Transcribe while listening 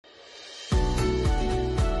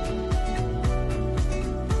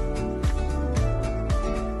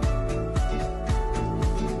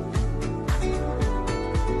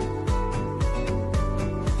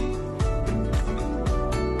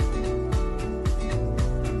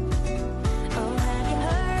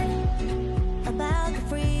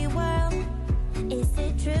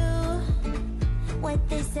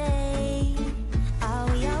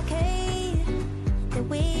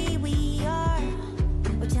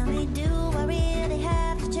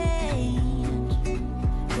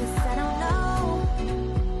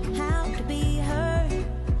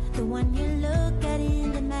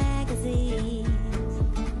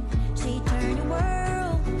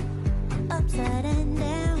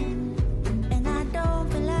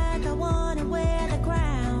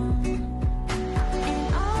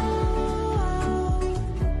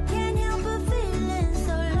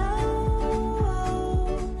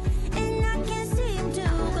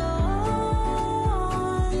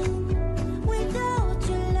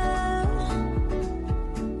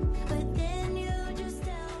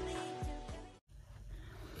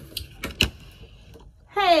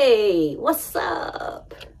Hey, what's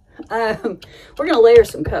up? We're gonna layer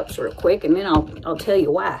some cups real quick, and then I'll tell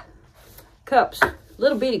you why. Cups,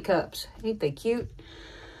 little bitty cups, ain't they cute?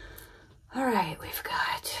 All right, we've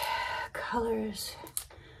got colors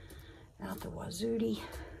out the wazooty.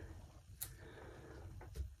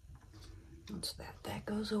 What's that? That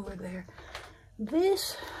goes over there.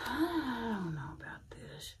 This, I don't know about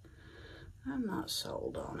this. I'm not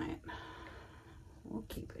sold on it. We'll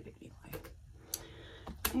keep it anyway.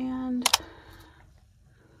 And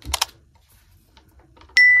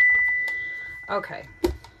okay.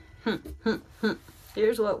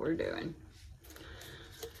 Here's what we're doing.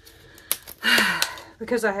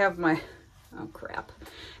 Because I have my, oh crap.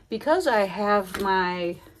 Because I have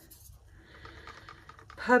my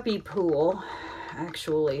puppy pool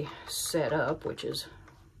actually set up, which is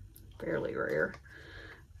fairly rare.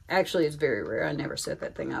 Actually, it's very rare. I never set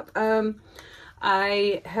that thing up.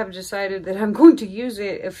 I have decided that I'm going to use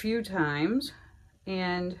it a few times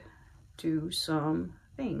and do some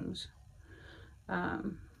things.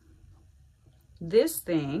 This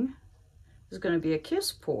thing is going to be a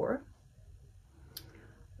kiss pour.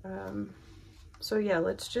 So yeah,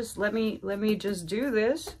 let's just let me just do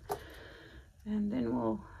this, and then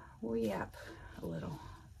we'll yap a little.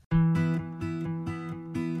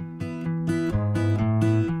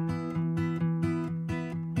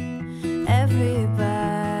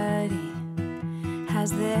 Everybody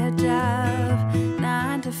has their job,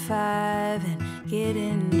 9 to 5, and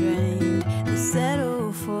getting drained. They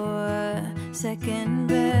settle for second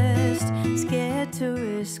best, scared to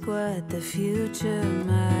risk what the future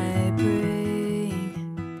might bring.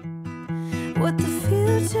 What the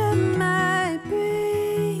future might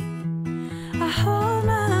bring. I hold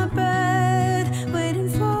my breath, waiting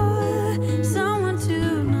for someone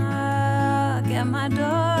to knock at my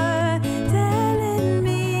door.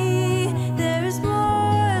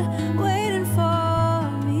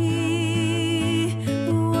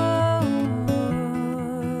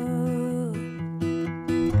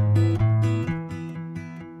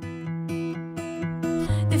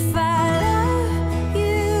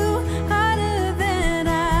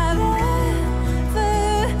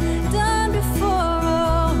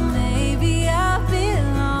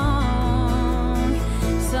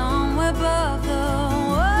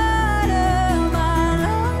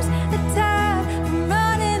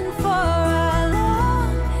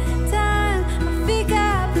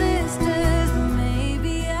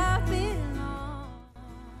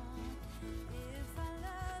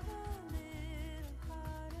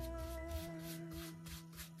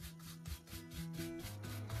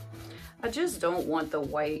 I just don't want the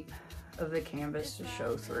white of the canvas to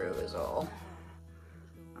show through is all.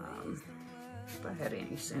 If I had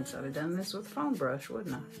any sense, I'd have done this with foam brush,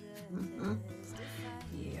 wouldn't I?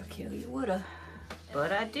 Yeah, kill you woulda.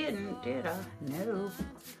 But I didn't, did I? No.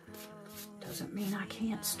 Doesn't mean I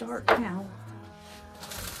can't start now.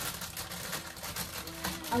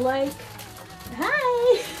 I like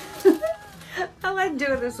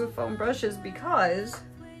doing this with foam brushes because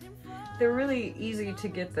they're really easy to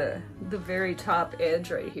get the very top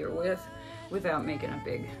edge right here without making a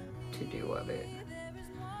big to-do of it.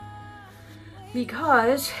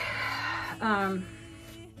 Because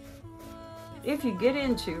if you get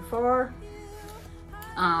in too far,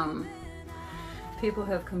 people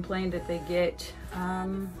have complained that they get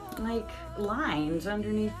like lines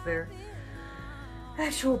underneath their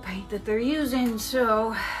actual paint that they're using,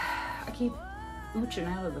 so I keep mooching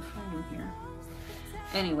out of the frame here.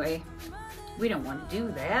 Anyway, we don't want to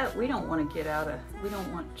do that. We don't want to get out of, we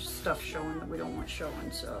don't want stuff showing that we don't want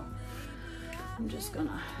showing, so I'm just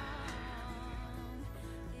gonna,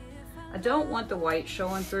 I don't want the white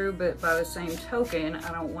showing through, but by the same token,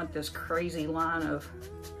 I don't want this crazy line of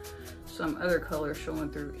some other color showing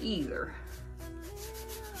through either.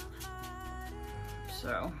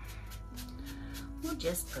 So we'll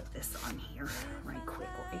just put this on here right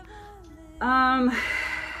quickly.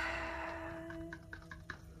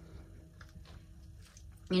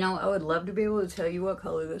 You know, I would love to be able to tell you what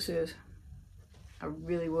color this is. I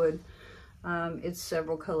really would. It's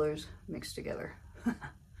several colors mixed together.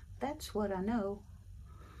 That's what I know.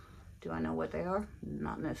 Do I know what they are?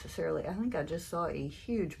 Not necessarily. I think I just saw a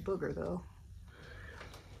huge booger though.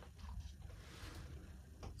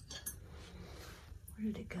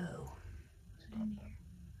 Where did it go? Is it in here?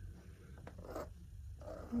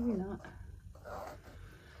 Maybe not.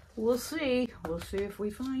 We'll see. We'll see if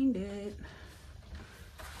we find it.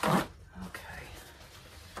 Okay.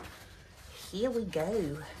 Here we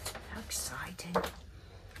go. How exciting.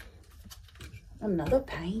 Another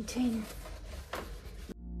painting.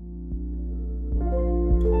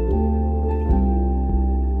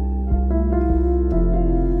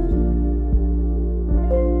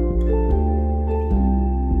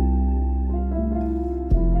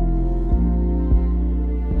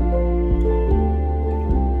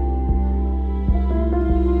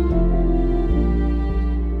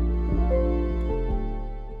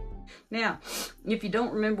 Now, if you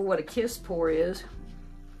don't remember what a kiss pour is,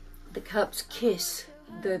 the cups kiss,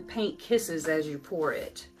 the paint kisses as you pour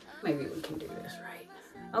it. Maybe we can do this right.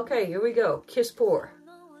 Okay, here we go. Kiss pour.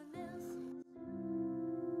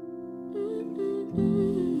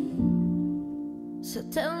 So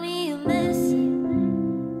tell me you miss it,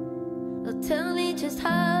 or tell me just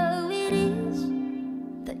how it is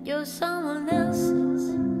that you're someone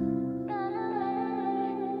else's.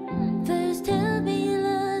 First tell me you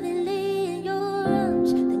love and lay in your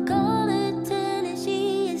arms, then call her, tell her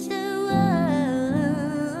she is the one.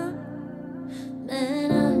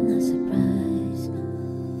 Man, I'm not surprised.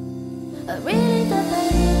 I really thought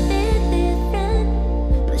that it'd be different,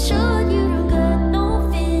 but sure you don't got no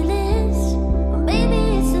feelings. Or maybe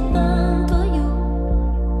it's a bum for you,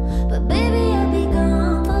 but baby I'll be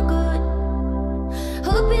gone for good.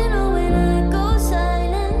 Hope you know when I go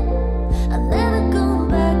silent, I'm never going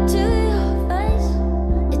back to your face.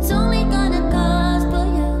 It's only gonna cost for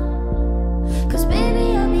you, 'cause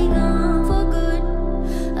baby I'll be gone for good.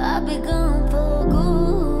 I'll be gone for good.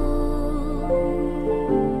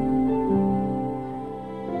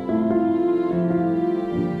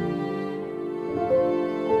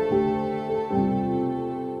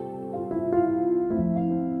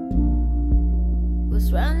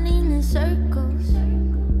 Was running in circles,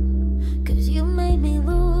 'cause you made me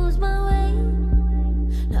lose my way.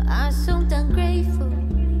 Now I'm so damn grateful.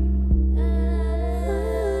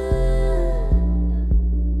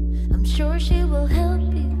 I'm sure she will help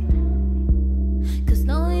you, 'cause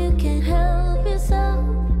no you can't help yourself.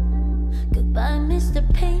 Goodbye Mr.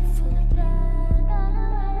 Painful.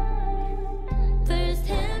 First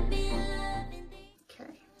hand be loving.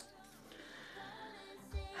 Okay.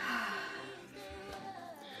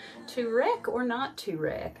 To wreck or not to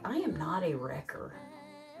wreck? I am not a wrecker.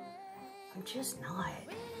 I'm just not.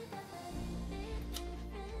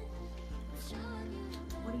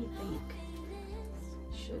 What do you think?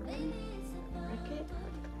 Should we wreck it?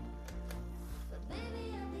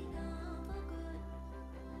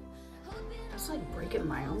 That's like breaking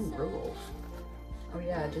my own rules. Oh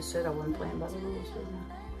yeah, I just said I wasn't playing by the rules, didn't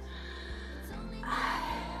I?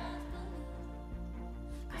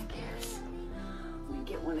 I guess. Let me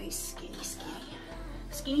get one of these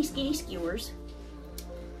skinny skewers.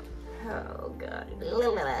 Oh God,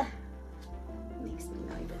 makes me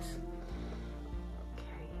nervous.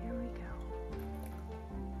 Okay, here we go.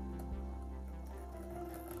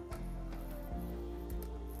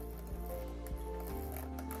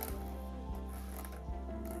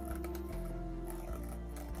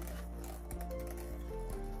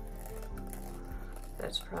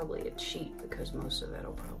 That's probably a cheat because most of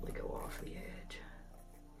that'll probably go off the edge.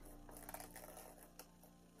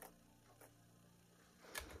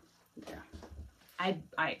 Yeah,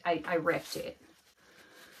 I wrecked it.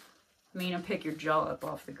 Mina, pick your jaw up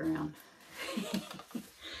off the ground.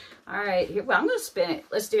 All right, here, well, I'm gonna spin it.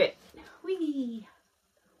 Let's do it. Whee!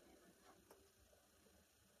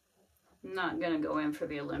 I'm not gonna go in for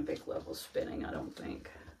the Olympic level spinning, I don't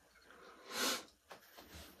think.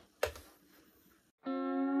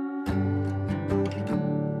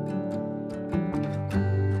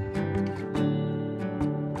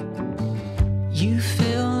 You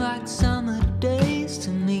feel like summer days to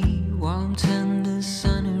me, warm, tender,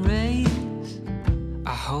 sunny rays.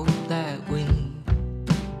 I hope that we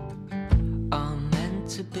are meant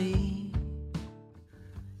to be.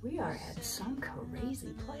 We are at some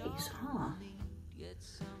crazy place, huh?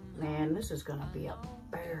 Man, this is gonna be a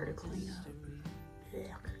bear to clean up.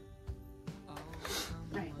 Yuck. All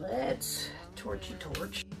right, let's torchy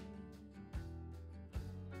torch.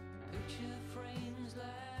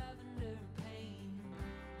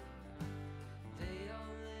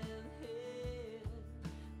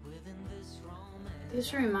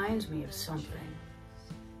 This reminds me of something.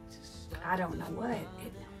 I don't know what.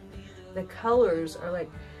 The colors are like,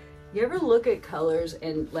 you ever look at colors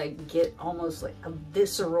and like get almost like a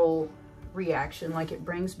visceral reaction? Like it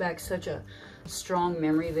brings back such a strong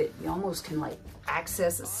memory that you almost can like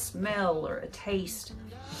access a smell or a taste.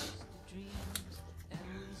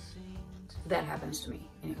 That happens to me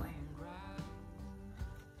anyway.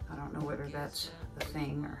 I don't know whether that's a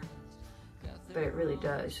thing or, but it really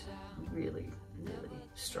does. Really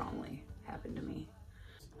strongly happen to me.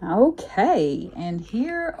 Okay, and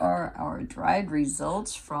here are our dried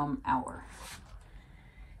results from our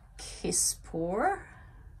kiss pour.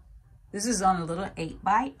 This is on a little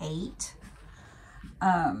 8x8.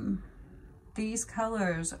 These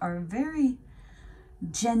colors are very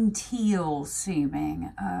genteel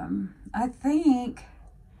seeming. I think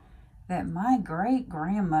that my great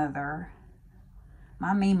grandmother,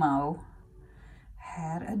 my MeMo,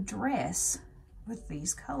 had a dress with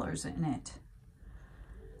these colors in it.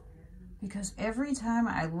 Because every time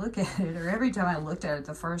I look at it, or every time I looked at it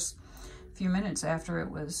the first few minutes after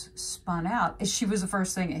it was spun out, she was the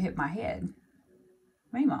first thing that hit my head.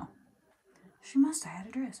 MeMo. She must have had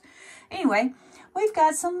a dress. Anyway, we've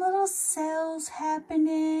got some little cells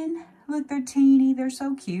happening. Look, they're teeny. They're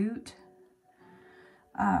so cute.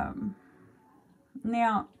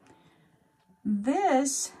 Now,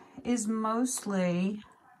 this is mostly,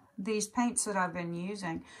 these paints that I've been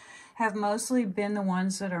using have mostly been the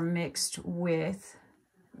ones that are mixed with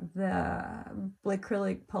the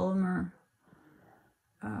acrylic polymer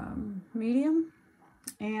medium.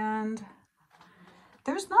 And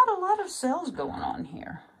there's not a lot of cells going on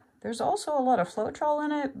here. There's also a lot of Floetrol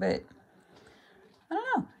in it, but I don't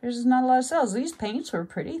know. There's just not a lot of cells. These paints were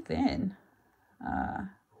pretty thin.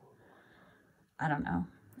 I don't know.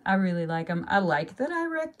 I really like them. I like that I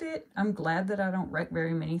wrecked it. I'm glad that I don't wreck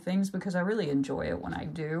very many things because I really enjoy it when I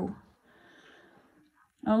do.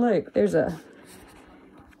 Oh, look. There's an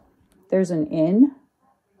N.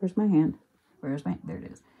 Where's my hand? There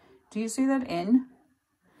it is. Do you see that N?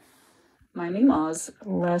 My Memo's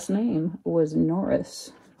last name was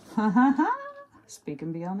Norris. Ha ha ha.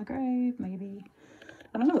 Speaking beyond the grave, maybe.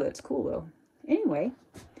 I don't know. That's cool, though. Anyway,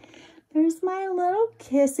 there's my little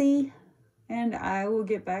kissy. And I will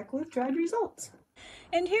get back with dried results.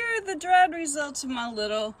 And here are the dried results of my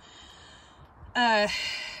little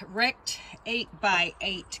wrecked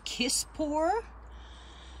 8x8 kiss pour.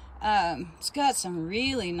 It's got some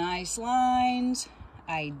really nice lines.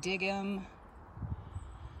 I dig them.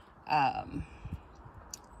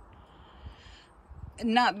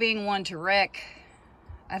 Not being one to wreck,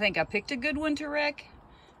 I think I picked a good one to wreck.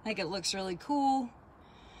 I think it looks really cool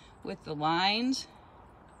with the lines.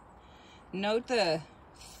 Note the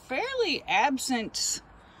fair absence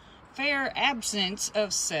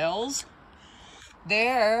of cells.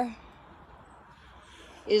 There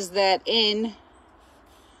is that N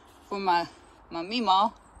for my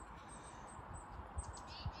MeMo.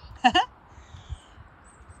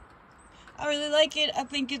 I really like it. I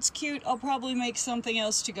think it's cute. I'll probably make something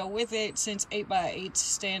else to go with it since 8x8s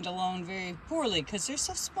stand alone very poorly because they're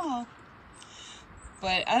so small.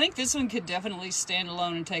 But I think this one could definitely stand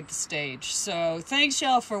alone and take the stage. So thanks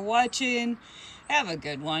y'all for watching. Have a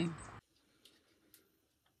good one.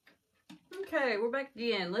 Okay, we're back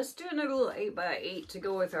again. Let's do another little 8x8 to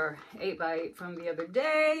go with our 8x8 from the other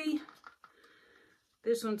day.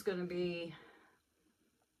 This one's going to be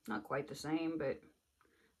not quite the same, but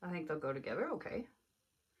I think they'll go together okay.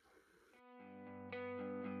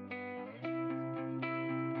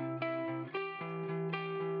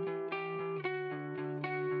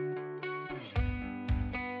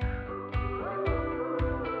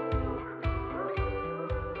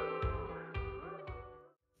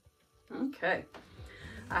 Okay,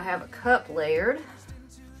 I have a cup layered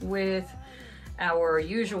with our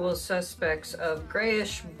usual suspects of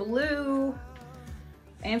grayish blue,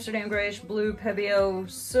 Amsterdam grayish blue, Pebeo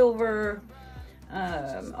silver,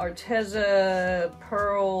 Arteza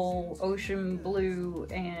pearl, ocean blue,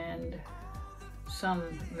 and some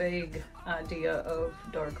vague idea of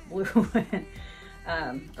dark blue.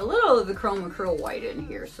 A little of the chroma acryl white in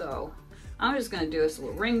here, so I'm just going to do this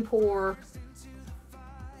little ring pour.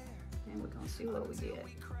 And we're gonna see what we get.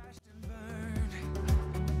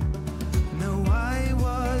 No, I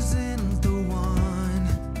wasn't the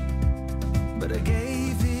one, but I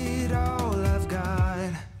gave it all I've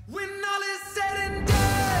got. When all is said and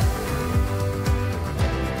done,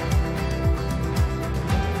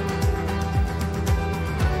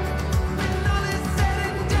 when all is said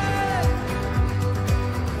and done,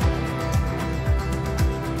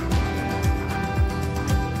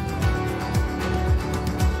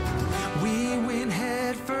 we went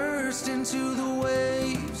head first into the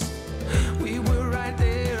waves. We were right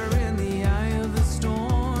there in the eye of the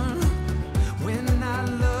storm. When I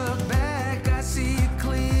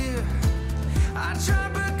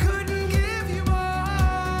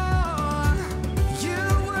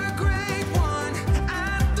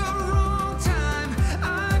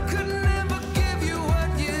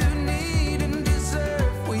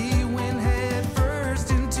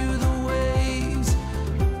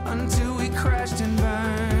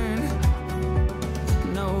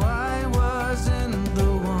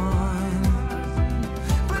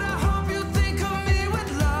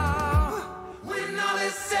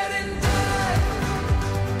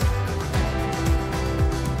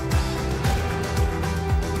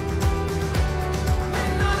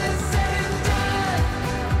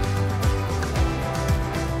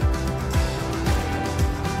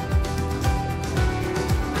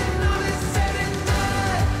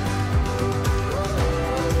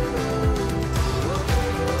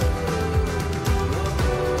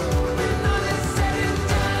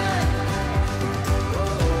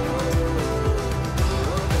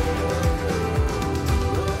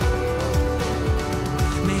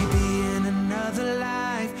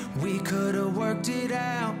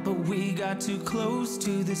too close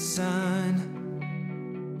to the sun.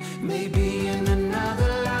 Maybe in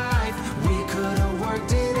another life we could have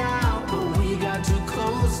worked it out, but we got too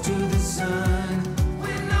close to the sun.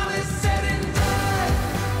 When all is said and done,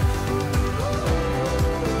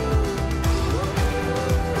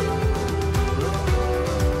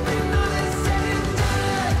 when all is said and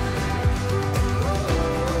done,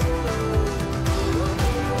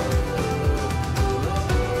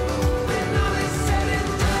 when all is said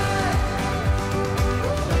and done.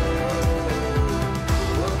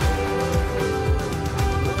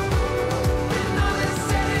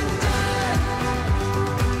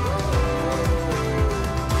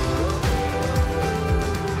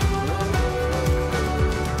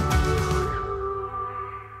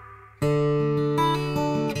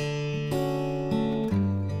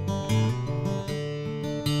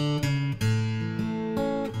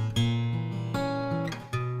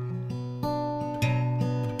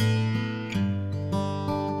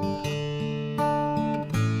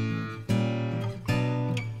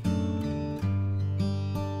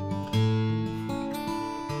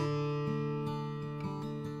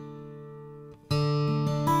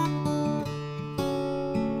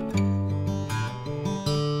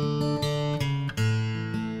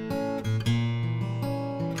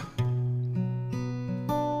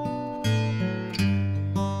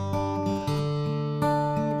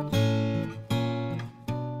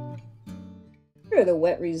 Here are the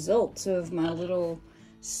wet results of my little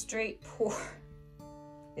straight pour.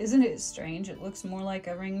 Isn't it strange? It looks more like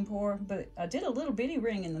a ring pour, but I did a little bitty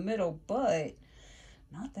ring in the middle, but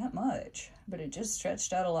not that much. But it just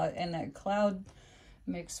stretched out a lot, and that cloud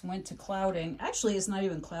mix went to clouding. Actually, it's not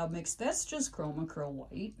even cloud mix. That's just Chroma Curl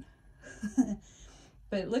white.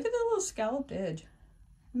 But look at the little scalloped edge.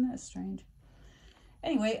 Isn't that strange?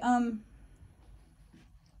 Anyway,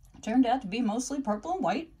 turned out to be mostly purple and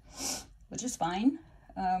white, which is fine.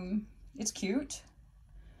 It's cute.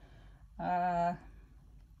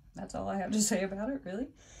 That's all I have to say about it, really.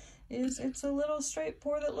 It's a little straight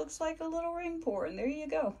pour that looks like a little ring pour, and there you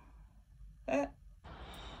go.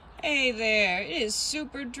 Hey there, it is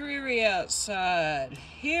super dreary outside.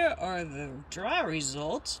 Here are the dry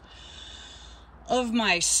results of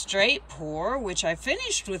my straight pour, which I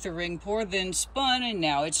finished with a ring pour, then spun, and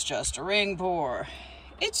now it's just a ring pour.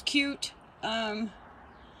 It's cute.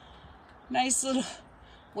 Nice little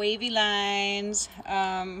wavy lines,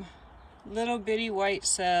 little bitty white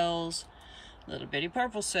cells, little bitty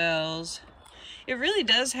purple cells. It really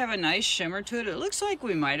does have a nice shimmer to it. It looks like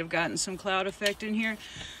we might have gotten some cloud effect in here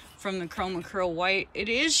from the Chroma Curl white. It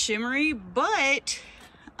is shimmery, but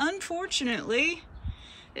unfortunately,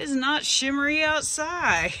 it is not shimmery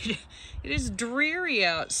outside. It is dreary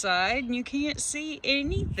outside, and you can't see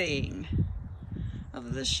anything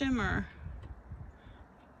of the shimmer.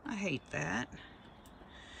 I hate that.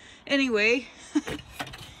 Anyway,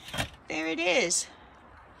 there it is.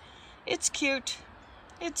 It's cute.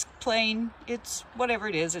 It's plain. It's whatever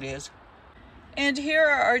it is, it is. And here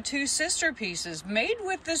are our two sister pieces, made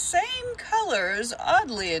with the same colors,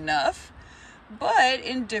 oddly enough, but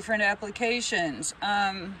in different applications.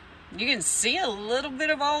 You can see a little bit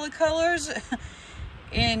of all the colors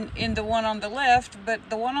in the one on the left, but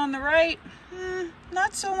the one on the right,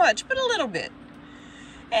 not so much, but a little bit.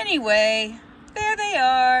 Anyway, there they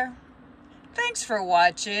are. Thanks for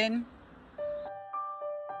watching.